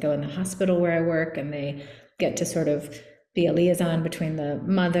get to go in the hospital where I work, and they get to sort of be a liaison between the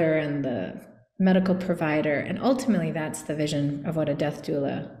mother and the medical provider. And ultimately, that's the vision of what a death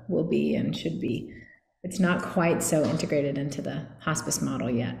doula will be and should be. It's not quite so integrated into the hospice model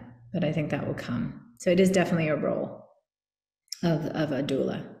yet, but I think that will come. So it is definitely a role of a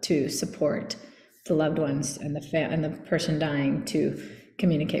doula to support the loved ones and the person dying to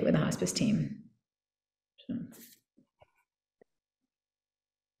communicate with the hospice team. So.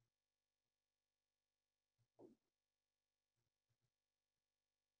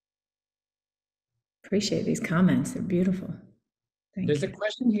 Appreciate these comments, they're beautiful. There's a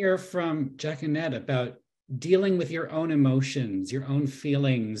question here from Jack Annette about dealing with your own emotions, your own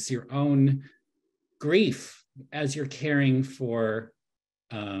feelings, your own grief as you're caring for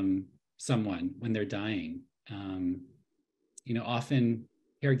someone when they're dying. Often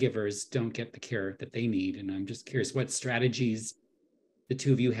caregivers don't get the care that they need. And I'm just curious what strategies the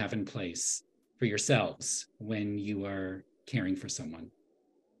two of you have in place for yourselves when you are caring for someone.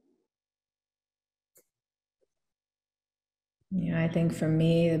 I think for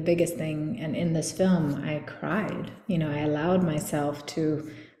me, the biggest thing, and in this film, I cried. I allowed myself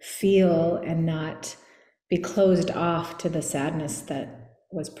to feel and not be closed off to the sadness that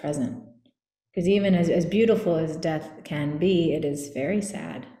was present. Because even as beautiful as death can be, it is very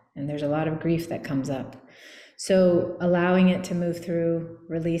sad. And there's a lot of grief that comes up. So allowing it to move through,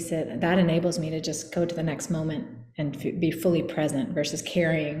 release it, that enables me to just go to the next moment and be fully present versus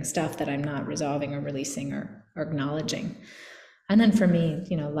carrying stuff that I'm not resolving or releasing or acknowledging. And then for me,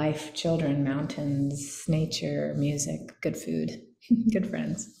 life, children, mountains, nature, music, good food, good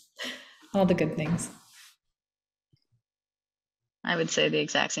friends, all the good things. I would say the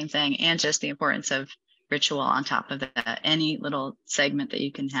exact same thing, and just the importance of ritual on top of that. Any little segment that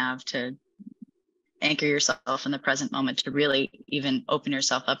you can have to anchor yourself in the present moment, to really even open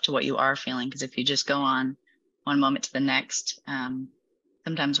yourself up to what you are feeling. Because if you just go on one moment to the next,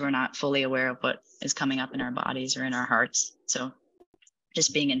 sometimes we're not fully aware of what is coming up in our bodies or in our hearts. So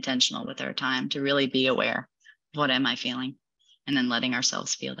just being intentional with our time to really be aware of what am I feeling, and then letting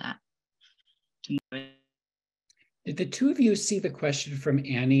ourselves feel that. Did the two of you see the question from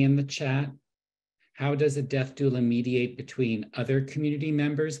Annie in the chat? How does a death doula mediate between other community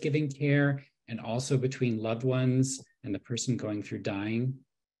members giving care and also between loved ones and the person going through dying?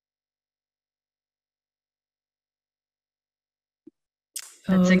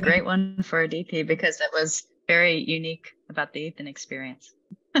 That's a great one for a DP, because that was very unique about the Ethan experience.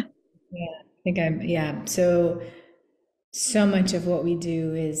 So much of what we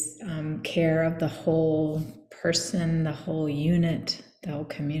do is care of the whole person, the whole unit, the whole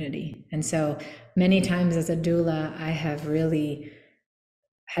community. And so many times as a doula, I have really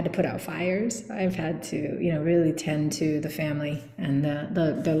had to put out fires. I've had to, really tend to the family and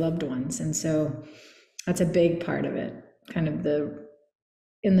the loved ones. And so that's a big part of it. Kind of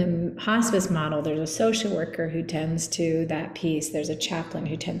in the hospice model, there's a social worker who tends to that piece. There's a chaplain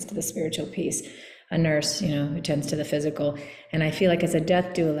who tends to the spiritual piece, a nurse, who tends to the physical. And I feel like as a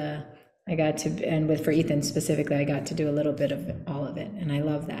death doula, I got to, and for Ethan specifically, I got to do a little bit of all of it. And I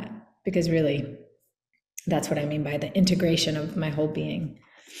love that, because really that's what I mean by the integration of my whole being.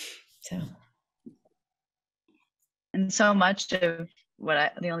 And so much of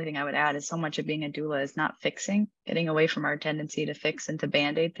the only thing I would add is so much of being a doula is not fixing, getting away from our tendency to fix and to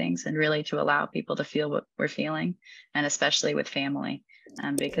band-aid things, and really to allow people to feel what we're feeling, and especially with family,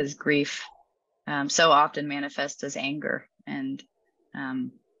 because grief so often manifests as anger and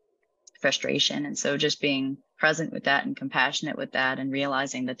frustration. And so just being present with that and compassionate with that, and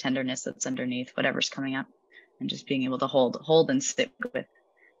realizing the tenderness that's underneath whatever's coming up, and just being able to hold and sit with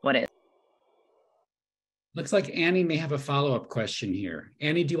what is. Looks like Annie may have a follow-up question here.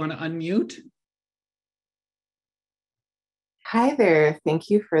 Annie, do you want to unmute? Hi there. Thank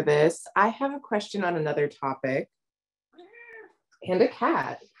you for this. I have a question on another topic and a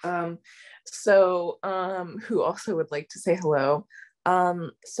cat. Who also would like to say hello.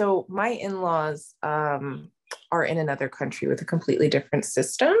 So my in-laws are in another country with a completely different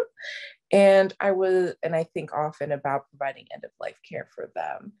system. And I think often about providing end-of-life care for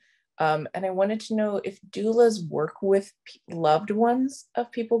them. And I wanted to know if doulas work with loved ones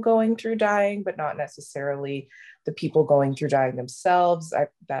of people going through dying, but not necessarily the people going through dying themselves.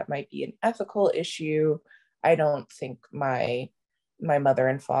 That might be an ethical issue. I don't think my mother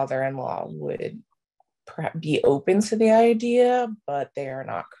and father-in-law would be open to the idea, but they are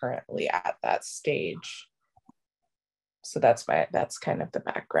not currently at that stage. So that's kind of the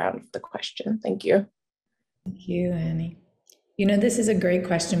background of the question. Thank you. Thank you, Annie. This is a great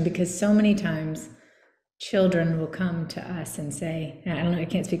question, because so many times children will come to us and say, I don't know, I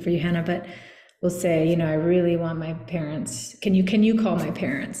can't speak for you, Hannah, but will say, I really want my parents. Can you call my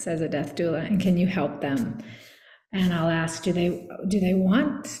parents as a death doula, and can you help them? And I'll ask, do they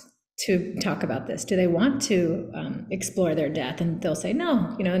want to talk about this? Do they want to explore their death? And they'll say,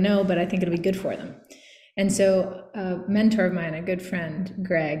 no, no, but I think it'll be good for them. And so a mentor of mine, a good friend,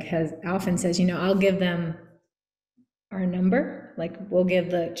 Greg, often says, I'll give them our number, like we'll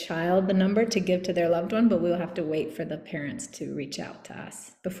give the child the number to give to their loved one, but we'll have to wait for the parents to reach out to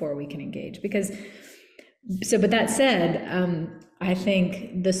us before we can engage. But that said, I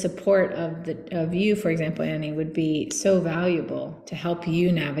think the support of you, for example, Annie, would be so valuable to help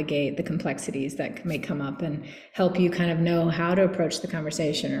you navigate the complexities that may come up, and help you kind of know how to approach the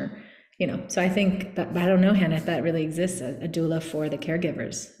conversation, or so I think that, I don't know, Hannah, if that really exists, a doula for the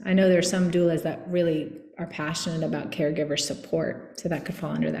caregivers. I know there are some doulas that really are passionate about caregiver support. So that could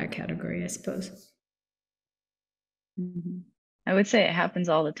fall under that category, I suppose. Mm-hmm. I would say it happens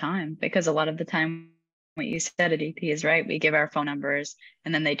all the time, because a lot of the time what you said, Aditi, is right. We give our phone numbers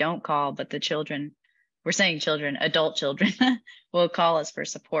and then they don't call, but the children, we're saying children, adult children will call us for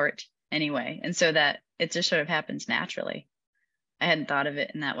support anyway. And so that it just sort of happens naturally. I hadn't thought of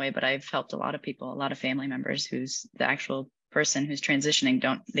it in that way, but I've helped a lot of people, a lot of family members who's the actual person who's transitioning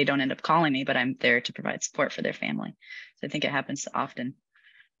don't end up calling me, but I'm there to provide support for their family. So I think it happens often.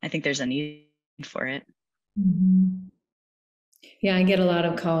 I think there's a need for it. Mm-hmm. Yeah, I get a lot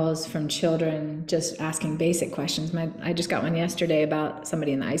of calls from children just asking basic questions. I just got one yesterday about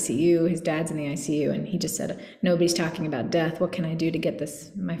somebody in the ICU. His dad's in the ICU, and he just said, "Nobody's talking about death. What can I do to get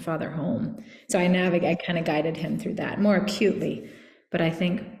my father home?" So I kind of guided him through that more acutely. But I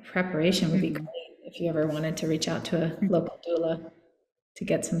think preparation would be great if you ever wanted to reach out to a local doula to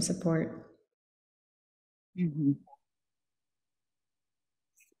get some support. Mm-hmm.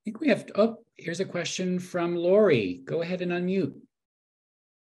 I think we have, oh, here's a question from Lori. Go ahead and unmute.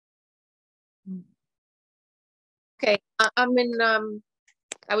 Okay,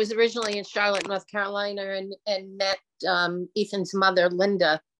 I was originally in Charlotte, North Carolina, and met Ethan's mother,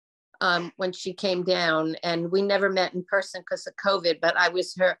 Linda, when she came down, and we never met in person because of COVID, but I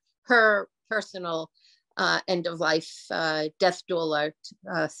was her personal end of life death doula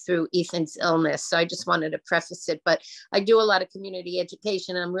through Ethan's illness. So I just wanted to preface it, but I do a lot of community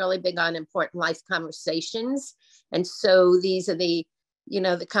education, and I'm really big on important life conversations. And so these are the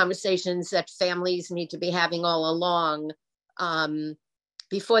conversations that families need to be having all along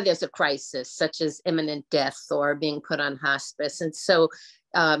before there's a crisis, such as imminent death or being put on hospice. And so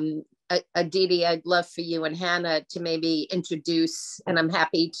Aditi, I'd love for you and Hannah to maybe introduce, and I'm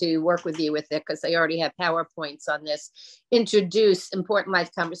happy to work with you with it because I already have PowerPoints on this, introduce important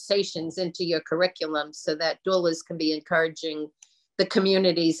life conversations into your curriculum so that doulas can be encouraging the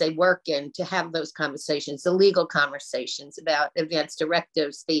communities they work in to have those conversations, the legal conversations about advanced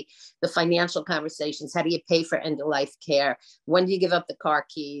directives, the financial conversations. How do you pay for end-of-life care? When do you give up the car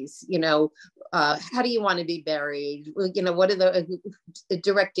keys? How do you want to be buried? What are the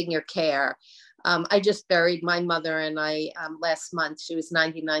directing your care? I just buried my mother, and I last month. She was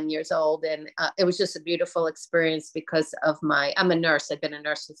 99 years old, and it was just a beautiful experience because of I'm a nurse. I've been a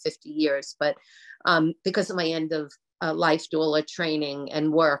nurse for 50 years, but because of my end of life doula training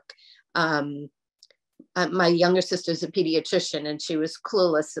and work. My younger sister's a pediatrician, and she was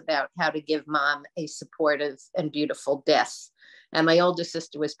clueless about how to give mom a supportive and beautiful death. And my older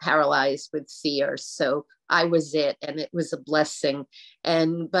sister was paralyzed with fear. So I was it, and it was a blessing.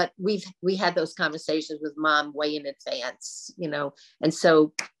 But we had those conversations with mom way in advance, and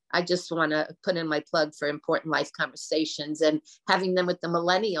so I just want to put in my plug for important life conversations and having them with the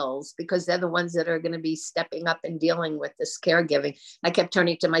millennials, because they're the ones that are going to be stepping up and dealing with this caregiving. I kept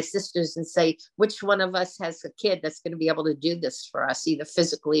turning to my sisters and say, which one of us has a kid that's going to be able to do this for us, either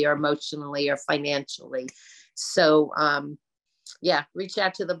physically or emotionally or financially? So, reach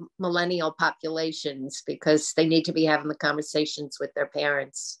out to the millennial populations because they need to be having the conversations with their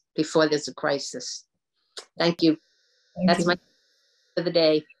parents before there's a crisis. Thank you. That's my for the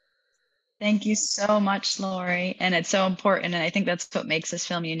day. Thank you so much, Lori. And it's so important. And I think that's what makes this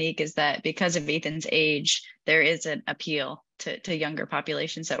film unique, is that because of Ethan's age, there is an appeal to younger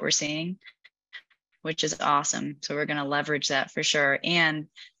populations that we're seeing, which is awesome. So we're going to leverage that for sure. And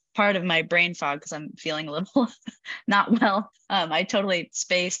part of my brain fog, because I'm feeling a little not well, I totally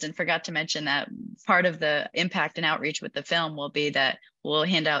spaced and forgot to mention that part of the impact and outreach with the film will be that we'll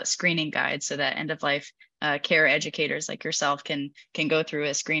hand out screening guides so that end-of-life care educators like yourself can go through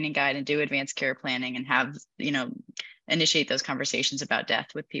a screening guide and do advanced care planning and have, initiate those conversations about death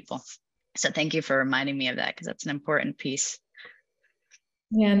with people. So thank you for reminding me of that, because that's an important piece.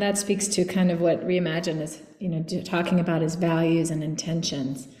 Yeah, and that speaks to kind of what Reimagine is, talking about is values and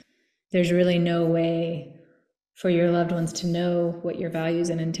intentions. There's really no way for your loved ones to know what your values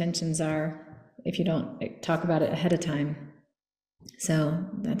and intentions are if you don't talk about it ahead of time. So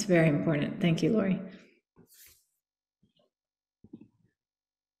that's very important. Thank you, Lori.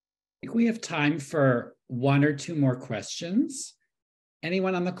 I think we have time for one or two more questions.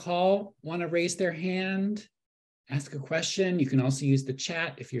 Anyone on the call want to raise their hand, ask a question? You can also use the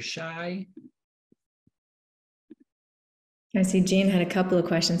chat if you're shy. I see Jean had a couple of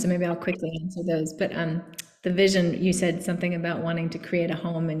questions, so maybe I'll quickly answer those. But the vision, you said something about wanting to create a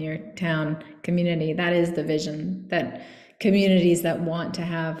home in your town community. That is the vision, that communities that want to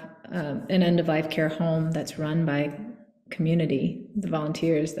have an end-of-life care home that's run by community, the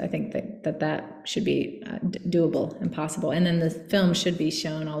volunteers. I think that should be doable and possible. And then the film should be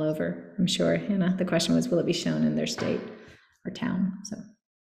shown all over, I'm sure. Hannah, the question was, will it be shown in their state or town? So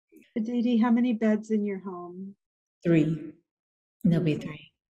Aditi, how many beds in your home? 3. There'll be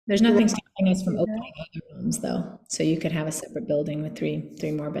 3. There's nothing stopping us from opening other rooms, though. So you could have a separate building with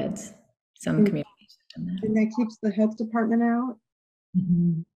 3 more beds. Some communities have done that. And that keeps the health department out?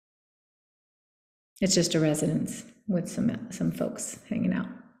 Mm-hmm. It's just a residence with some folks hanging out.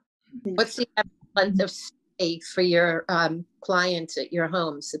 What's the average length of stay for your clients at your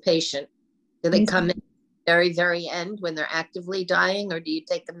homes, the patient? Do they come in very, very end when they're actively dying, or do you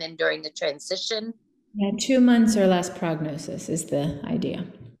take them in during the transition? Yeah, 2 months or less prognosis is the idea.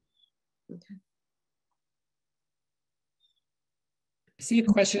 Okay. I see a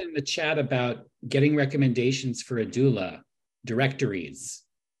question in the chat about getting recommendations for a doula, directories.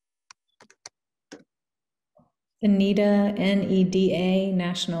 The NEDA,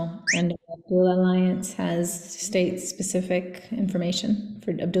 National End of Life Doula Alliance, has state-specific information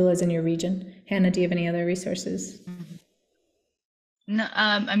for doulas in your region. Hannah, do you have any other resources? No,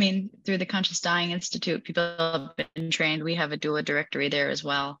 I mean, through the Conscious Dying Institute, people have been trained. We have a doula directory there as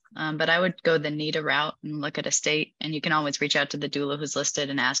well. But I would go the NEDA route and look at a state, and you can always reach out to the doula who's listed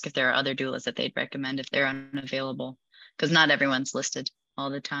and ask if there are other doulas that they'd recommend if they're unavailable, because not everyone's listed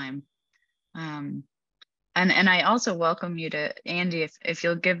all the time. And I also welcome you to, Andy, if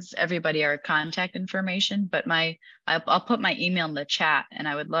you'll give everybody our contact information, but I'll put my email in the chat, and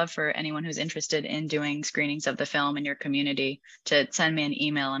I would love for anyone who's interested in doing screenings of the film in your community to send me an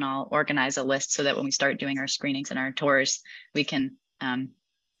email, and I'll organize a list so that when we start doing our screenings and our tours, we can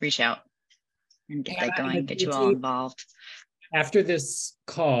reach out and get that going, get you all involved. After this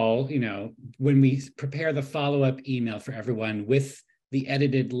call, when we prepare the follow-up email for everyone with the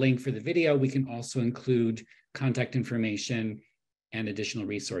edited link for the video, we can also include contact information and additional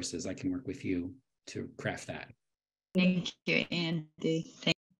resources. I can work with you to craft that. Thank you, Andy.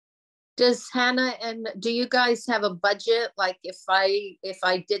 Does Hannah, and do you guys have a budget? Like if I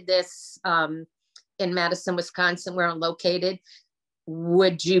did this in Madison, Wisconsin, where I'm located,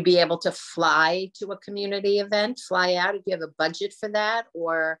 would you be able to fly to a community event, fly out? Do you have a budget for that,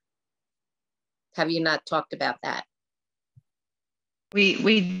 or have you not talked about that?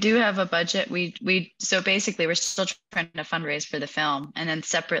 We do have a budget. So basically we're still trying to fundraise for the film, and then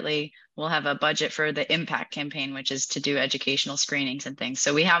separately we'll have a budget for the impact campaign, which is to do educational screenings and things.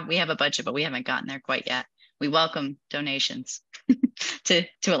 So we have a budget, but we haven't gotten there quite yet. We welcome donations to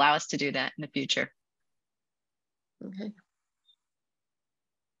allow us to do that in the future. Okay.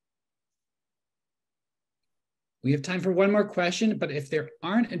 We have time for one more question, but if there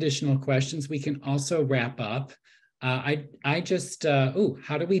aren't additional questions, we can also wrap up. How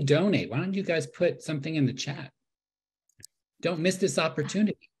do we donate? Why don't you guys put something in the chat? Don't miss this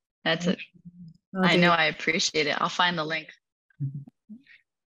opportunity. That's it. I know, I appreciate it. I'll find the link.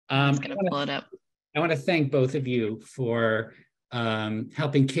 I'm just gonna pull it up. I want to thank both of you for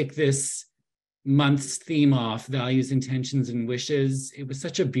helping kick this month's theme off, values, intentions, and wishes. It was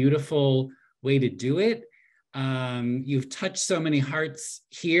such a beautiful way to do it. You've touched so many hearts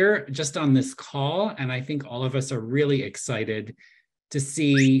here just on this call, and I think all of us are really excited to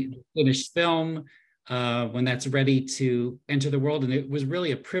see the finished film when that's ready to enter the world. And it was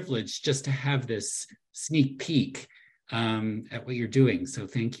really a privilege just to have this sneak peek at what you're doing. So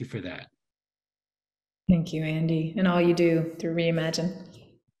thank you for that. Thank you, Andy, and all you do through Reimagine.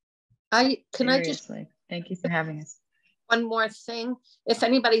 Thank you for having us. One more thing, if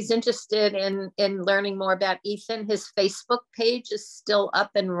anybody's interested in learning more about Ethan, his Facebook page is still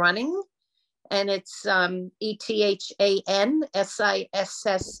up and running, and it's ETHANSISSERE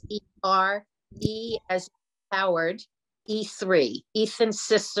as Howard E3, Ethan's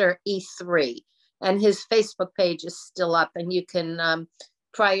sister E3, and his Facebook page is still up, and you can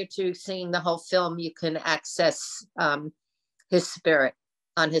prior to seeing the whole film, you can access his spirit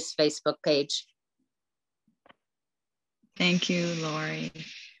on his Facebook page. Thank you, Lori.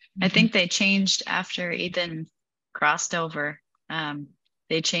 I think they changed after Ethan crossed over.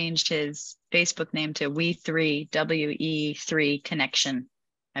 They changed his Facebook name to We3 WE3 Connection,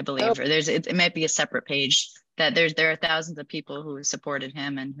 I believe. Or it might be a separate page. That there are thousands of people who supported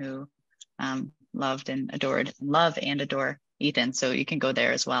him and who love and adore Ethan. So you can go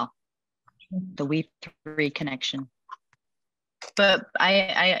there as well. The We3 Connection. But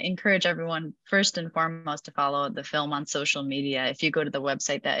I encourage everyone, first and foremost, to follow the film on social media. If you go to the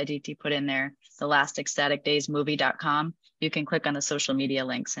website that Aditi put in there, the last ecstaticdaysmovie.com, you can click on the social media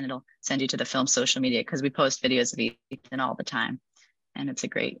links and it'll send you to the film's social media, because we post videos of Ethan all the time. And it's a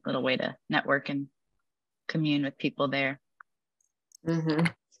great little way to network and commune with people there. Mm-hmm.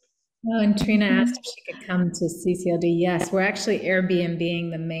 Oh, and Trina asked if she could come to CCLD. Yes, we're actually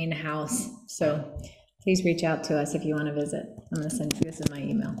Airbnb-ing the main house. So please reach out to us if you want to visit. I'm going to send you, this is my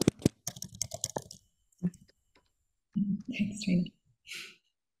email. Thanks, Trina.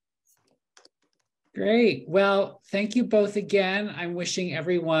 Great. Well, thank you both again. I'm wishing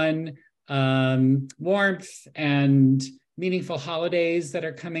everyone warmth and meaningful holidays that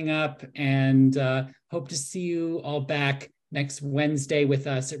are coming up, and hope to see you all back next Wednesday with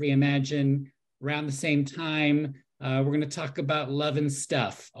us at Reimagine around the same time. We're going to talk about love and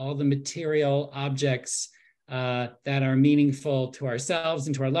stuff, all the material objects that are meaningful to ourselves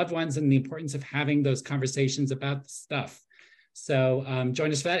and to our loved ones, and the importance of having those conversations about the stuff. So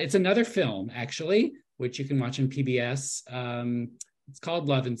join us for that. It's another film, actually, which you can watch on PBS. It's called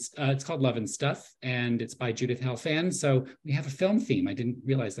Love and Stuff, and it's by Judith Halfan. So we have a film theme. I didn't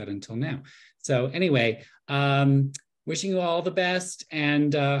realize that until now. So anyway, wishing you all the best,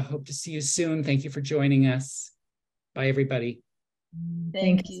 and hope to see you soon. Thank you for joining us. Bye, everybody.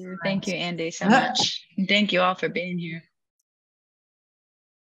 Thank you. Thank you, Andy, so much. Thank you all for being here.